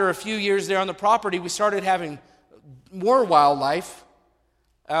after a few years there on the property, we started having more wildlife,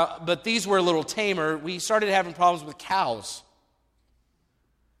 but these were a little tamer. We started having problems with cows.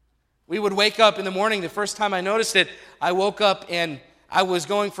 We would wake up in the morning. The first time I noticed it, I woke up and I was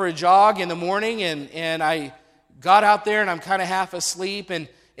going for a jog in the morning, and I got out there and I'm kind of half asleep, and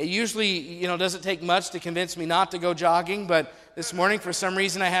it usually, doesn't take much to convince me not to go jogging, but this morning for some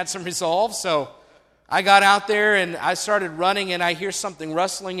reason I had some resolve, so I got out there and I started running, and I hear something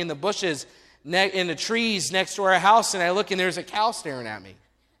rustling in the bushes in the trees next to our house, and I look and there's a cow staring at me.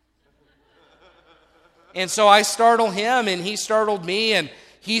 And so I startle him and he startled me, and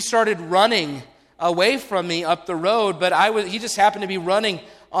he started running away from me up the road, but he just happened to be running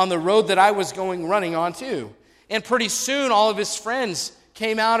on the road that I was running on too. And pretty soon all of his friends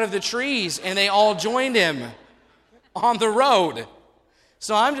came out of the trees and they all joined him on the road.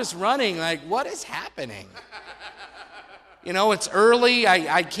 So I'm just running like, what is happening? It's early.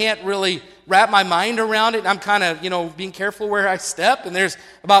 I can't really wrap my mind around it. I'm kind of, being careful where I step. And there's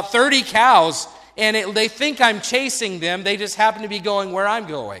about 30 cows, and they think I'm chasing them. They just happen to be going where I'm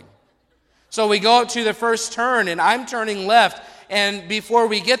going. So we go up to the first turn, and I'm turning left. And before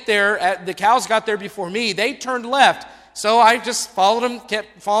we get there, the cows got there before me. They turned left. So I just followed them,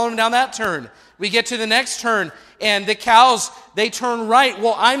 kept following them down that turn. We get to the next turn, and the cows, they turn right.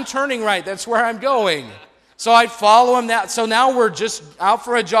 Well, I'm turning right. That's where I'm going. So I'd follow them. So now we're just out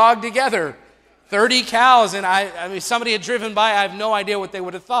for a jog together. 30 cows, and I mean, somebody had driven by. I have no idea what they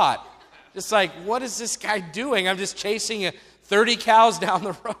would have thought. Just like, what is this guy doing? I'm just chasing 30 cows down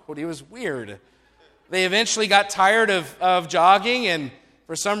the road. It was weird. They eventually got tired of jogging, and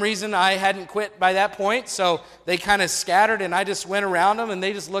for some reason I hadn't quit by that point, so they kind of scattered, and I just went around them, and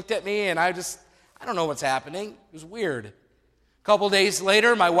they just looked at me, and I don't know what's happening. It was weird. A couple days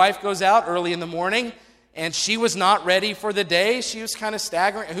later, my wife goes out early in the morning, and she was not ready for the day. She was kind of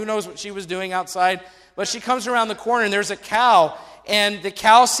staggering. Who knows what she was doing outside? But she comes around the corner, and there's a cow, and the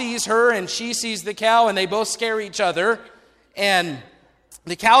cow sees her, and she sees the cow, and they both scare each other, and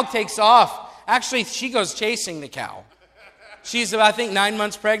the cow takes off. Actually, she goes chasing the cow. She's, I think, 9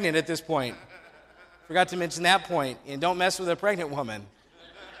 months pregnant at this point. Forgot to mention that point. And don't mess with a pregnant woman.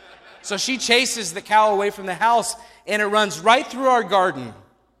 So she chases the cow away from the house, and it runs right through our garden.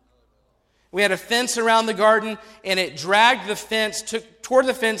 We had a fence around the garden, and it dragged the fence, tore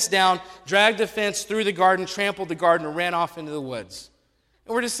the fence down, dragged the fence through the garden, trampled the garden, and ran off into the woods.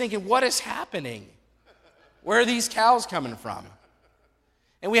 And we're just thinking, what is happening? Where are these cows coming from?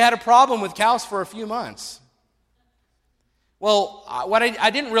 And we had a problem with cows for a few months. Well, I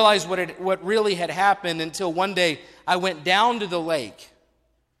didn't realize what really had happened until one day I went down to the lake.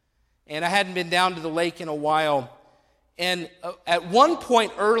 And I hadn't been down to the lake in a while. And at one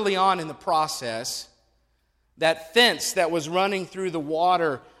point early on in the process, that fence that was running through the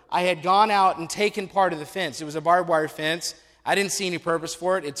water, I had gone out and taken part of the fence. It was a barbed wire fence. I didn't see any purpose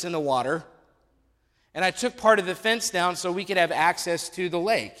for it. It's in the water. And I took part of the fence down so we could have access to the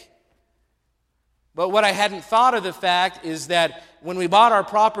lake. But what I hadn't thought of the fact is that when we bought our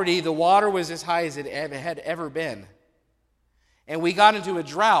property, the water was as high as it had ever been. And we got into a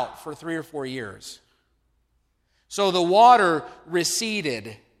drought for 3 or 4 years. So the water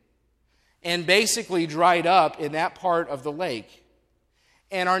receded and basically dried up in that part of the lake.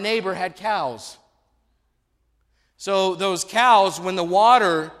 And our neighbor had cows. So those cows, when the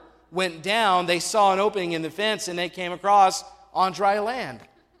water went down, they saw an opening in the fence and they came across on dry land.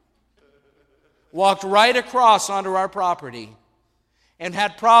 Walked right across onto our property and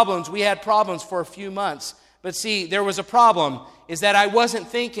had problems. We had problems for a few months. But see, there was a problem, is that I wasn't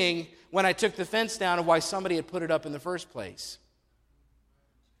thinking when I took the fence down of why somebody had put it up in the first place.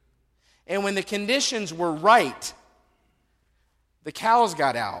 And when the conditions were right, the cows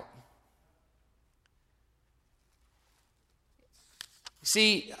got out.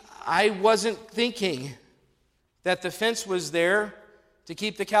 See, I wasn't thinking that the fence was there to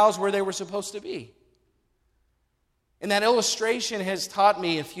keep the cows where they were supposed to be. And that illustration has taught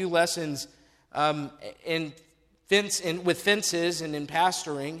me a few lessons with fences and in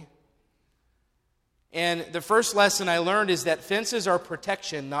pastoring. And the first lesson I learned is that fences are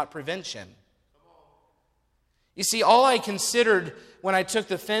protection, not prevention. You see, all I considered when I took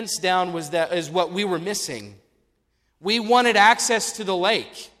the fence down is what we were missing. We wanted access to the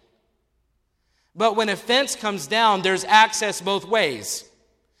lake. But when a fence comes down, there's access both ways.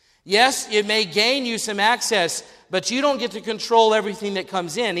 Yes, it may gain you some access, but you don't get to control everything that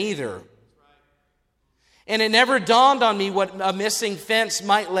comes in either. And it never dawned on me what a missing fence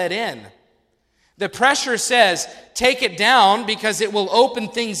might let in. The pressure says, take it down because it will open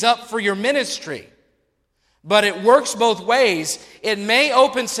things up for your ministry. But it works both ways. It may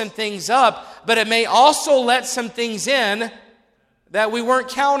open some things up, but it may also let some things in that we weren't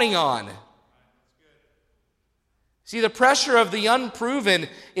counting on. See, the pressure of the unproven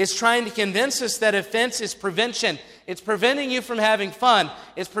is trying to convince us that offense is prevention. It's preventing you from having fun.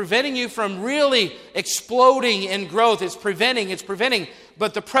 It's preventing you from really exploding in growth. It's preventing.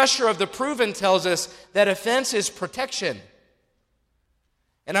 But the pressure of the proven tells us that offense is protection.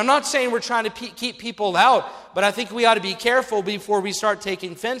 And I'm not saying we're trying to keep people out, but I think we ought to be careful before we start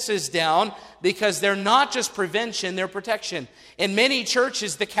taking fences down, because they're not just prevention, they're protection. In many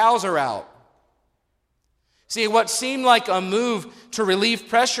churches, the cows are out. See, what seemed like a move to relieve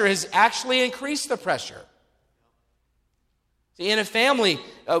pressure has actually increased the pressure. See, in a family,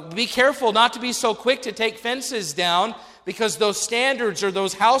 be careful not to be so quick to take fences down, because those standards or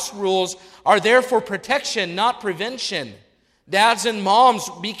those house rules are there for protection, not prevention. Dads and moms,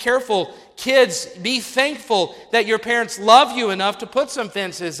 be careful. Kids, be thankful that your parents love you enough to put some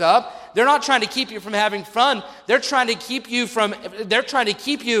fences up. They're not trying to keep you from having fun. They're trying to keep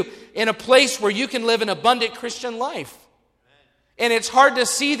you in a place where you can live an abundant Christian life. And it's hard to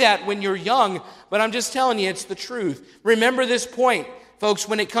see that when you're young, but I'm just telling you, it's the truth. Remember this point, folks,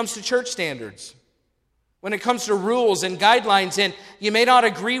 when it comes to church standards, when it comes to rules and guidelines, and you may not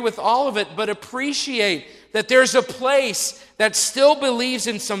agree with all of it, but appreciate that there's a place that still believes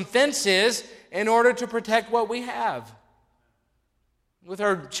in some fences in order to protect what we have. With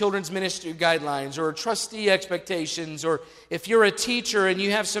our children's ministry guidelines or trustee expectations, or if you're a teacher and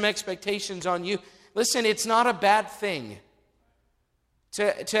you have some expectations on you, listen, it's not a bad thing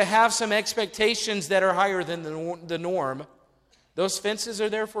to have some expectations that are higher than the norm. Those fences are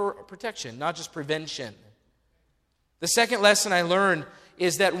there for protection, not just prevention. The second lesson I learned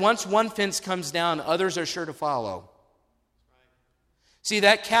is that once one fence comes down, others are sure to follow. See,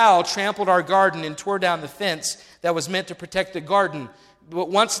 that cow trampled our garden and tore down the fence that was meant to protect the garden. But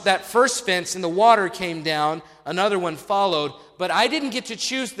once that first fence and the water came down, another one followed. But I didn't get to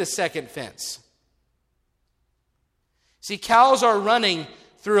choose the second fence. See, cows are running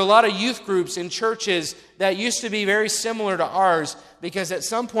through a lot of youth groups in churches that used to be very similar to ours, because at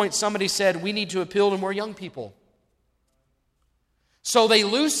some point somebody said, we need to appeal to more young people. So they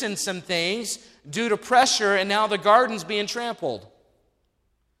loosened some things due to pressure, and now the garden's being trampled.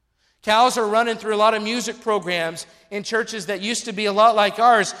 Cows are running through a lot of music programs in churches that used to be a lot like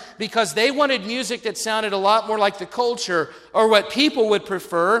ours, because they wanted music that sounded a lot more like the culture or what people would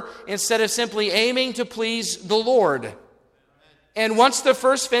prefer, instead of simply aiming to please the Lord. And once the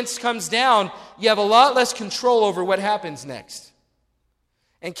first fence comes down, you have a lot less control over what happens next.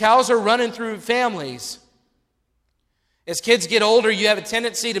 And cows are running through families. As kids get older, you have a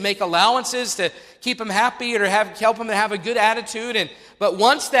tendency to make allowances to keep them happy or help them to have a good attitude. But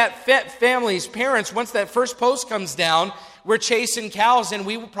once that family's parents, once that first post comes down, we're chasing cows, and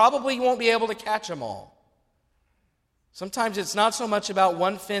we probably won't be able to catch them all. Sometimes it's not so much about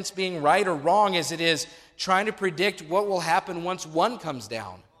one fence being right or wrong as it is trying to predict what will happen once one comes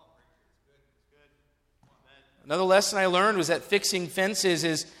down. Another lesson I learned was that fixing fences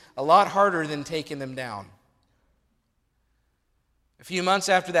is a lot harder than taking them down. A few months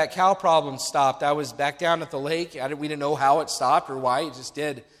after that cow problem stopped, I was back down at the lake. We didn't know how it stopped or why, it just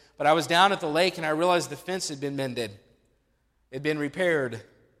did. But I was down at the lake, and I realized the fence had been mended. It had been repaired.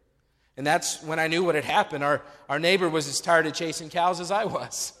 And that's when I knew what had happened. Our neighbor was as tired of chasing cows as I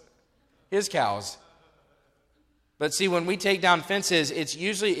was. His cows. But see, when we take down fences, it's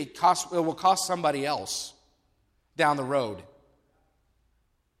usually it will cost somebody else down the road.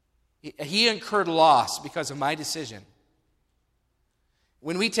 He incurred loss because of my decision.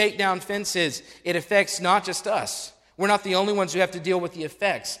 When we take down fences, it affects not just us. We're not the only ones who have to deal with the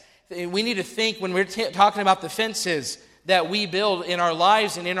effects. We need to think, when we're talking about the fences that we build in our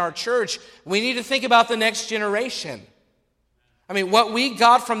lives and in our church, we need to think about the next generation. I mean, what we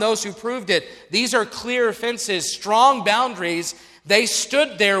got from those who proved it, these are clear fences, strong boundaries. They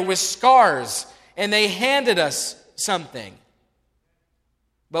stood there with scars, and they handed us something.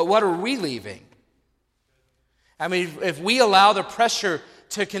 But what are we leaving? I mean, if we allow the pressure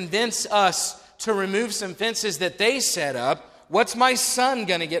to convince us to remove some fences that they set up, what's my son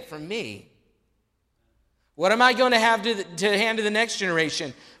going to get from me? What am I going to have to hand to the next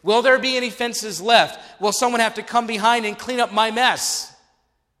generation? Will there be any fences left? Will someone have to come behind and clean up my mess?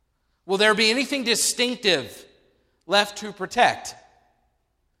 Will there be anything distinctive left to protect?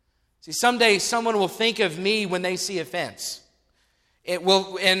 See, someday someone will think of me when they see a fence.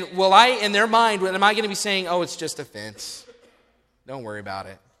 Will I, in their mind, am I going to be saying, oh, it's just a fence? Don't worry about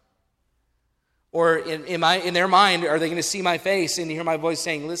it. Or in their mind, are they going to see my face and hear my voice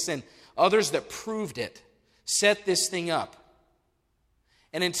saying, listen, others that proved it set this thing up.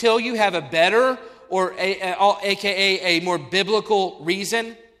 And until you have a better or aka a more biblical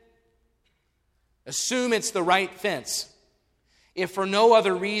reason, assume it's the right fence. If for no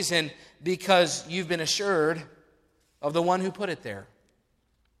other reason, because you've been assured of the one who put it there.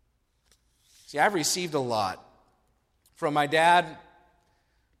 See, I've received a lot from my dad,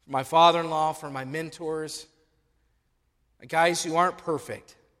 from my father-in-law, from my mentors, guys who aren't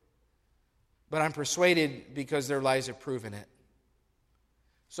perfect, but I'm persuaded because their lives have proven it.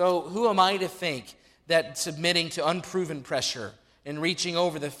 So who am I to think that submitting to unproven pressure and reaching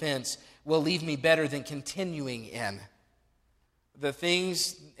over the fence will leave me better than continuing in the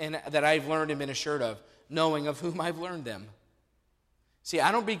things that I've learned and been assured of, knowing of whom I've learned them? See,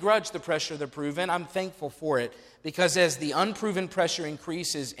 I don't begrudge the pressure of the proven. I'm thankful for it, because as the unproven pressure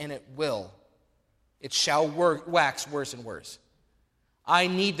increases, and it shall wax worse and worse. I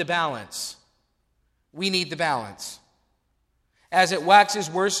need the balance. We need the balance. As it waxes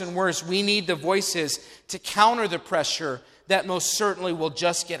worse and worse, we need the voices to counter the pressure that most certainly will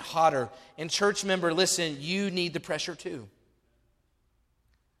just get hotter. And church member, listen, you need the pressure too.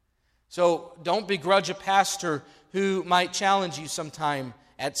 So don't begrudge a pastor who might challenge you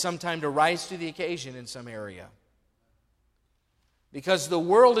at some time to rise to the occasion in some area. Because the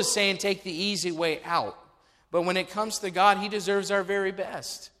world is saying take the easy way out. But when it comes to God, He deserves our very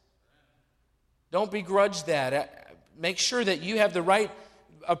best. Don't begrudge that. Make sure that you have the right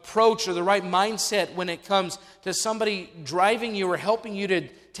approach or the right mindset when it comes to somebody driving you or helping you to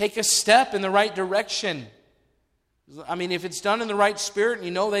take a step in the right direction. I mean, if it's done in the right spirit and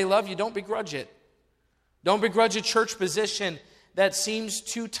you know they love you, don't begrudge it. Don't begrudge a church position that seems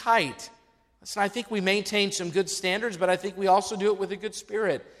too tight. Listen, I think we maintain some good standards, but I think we also do it with a good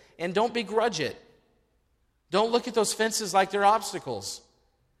spirit. And don't begrudge it. Don't look at those fences like they're obstacles.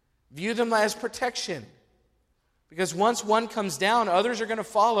 View them as protection. Because once one comes down, others are going to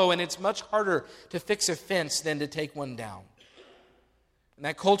follow, and it's much harder to fix a fence than to take one down. And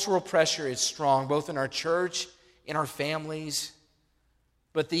that cultural pressure is strong, both in our church, in our families.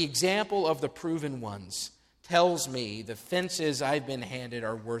 But the example of the proven ones tells me the fences I've been handed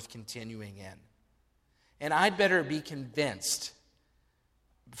are worth continuing in. And I'd better be convinced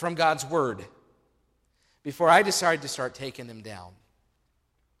from God's Word before I decide to start taking them down.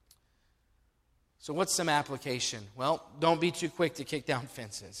 So what's some application? Well, don't be too quick to kick down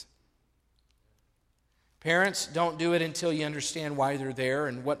fences. Parents, don't do it until you understand why they're there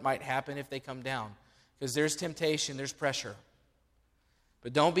and what might happen if they come down. Because there's temptation, there's pressure.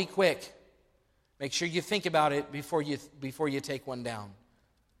 But don't be quick. Make sure you think about it before you take one down.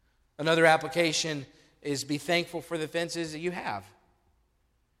 Another application is be thankful for the fences that you have.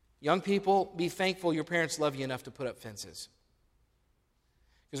 Young people, be thankful your parents love you enough to put up fences.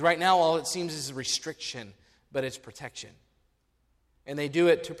 Because right now all it seems is a restriction, but it's protection. And they do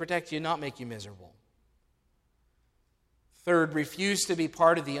it to protect you, not make you miserable. Third, refuse to be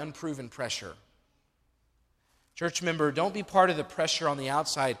part of the unproven pressure. Church member, don't be part of the pressure on the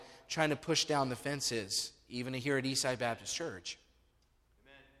outside trying to push down the fences, even here at Eastside Baptist Church.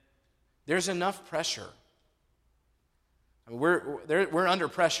 Amen. There's enough pressure. I mean, we're under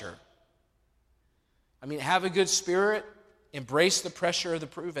pressure. I mean, have a good spirit. Embrace the pressure of the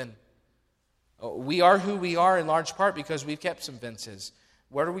proven. We are who we are in large part because we've kept some fences.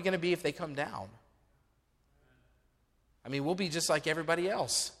 What are we going to be if they come down? I mean, we'll be just like everybody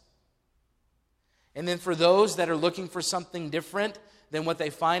else. And then for those that are looking for something different than what they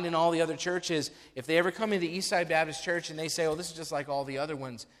find in all the other churches, if they ever come into Eastside Baptist Church and they say, oh, this is just like all the other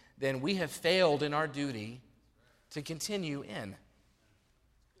ones, then we have failed in our duty to continue in.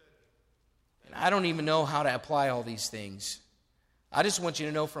 And I don't even know how to apply all these things. I just want you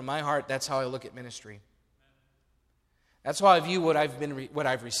to know from my heart, that's how I look at ministry. That's how I view what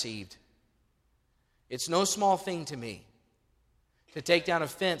I've received. It's no small thing to me to take down a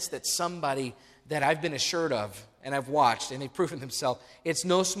fence that somebody that I've been assured of and I've watched and they've proven themselves. It's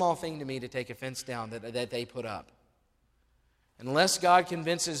no small thing to me to take a fence down that they put up. Unless God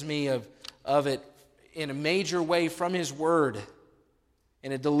convinces me of it in a major way from His Word,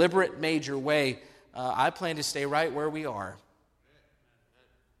 in a deliberate major way, I plan to stay right where we are.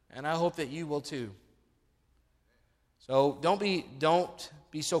 And I hope that you will too. So don't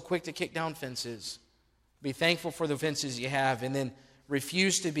be so quick to kick down fences. Be thankful for the fences you have, and then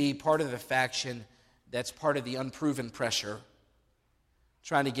refuse to be part of the faction that's part of the unproven pressure,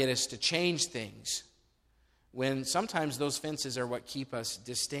 trying to get us to change things, when sometimes those fences are what keep us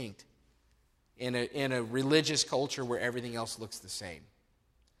distinct in a religious culture where everything else looks the same.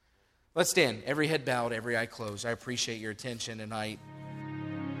 Let's stand, every head bowed, every eye closed. I appreciate your attention tonight.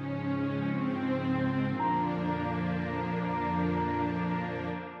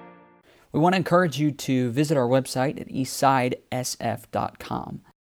 We want to encourage you to visit our website at eastsidesf.com.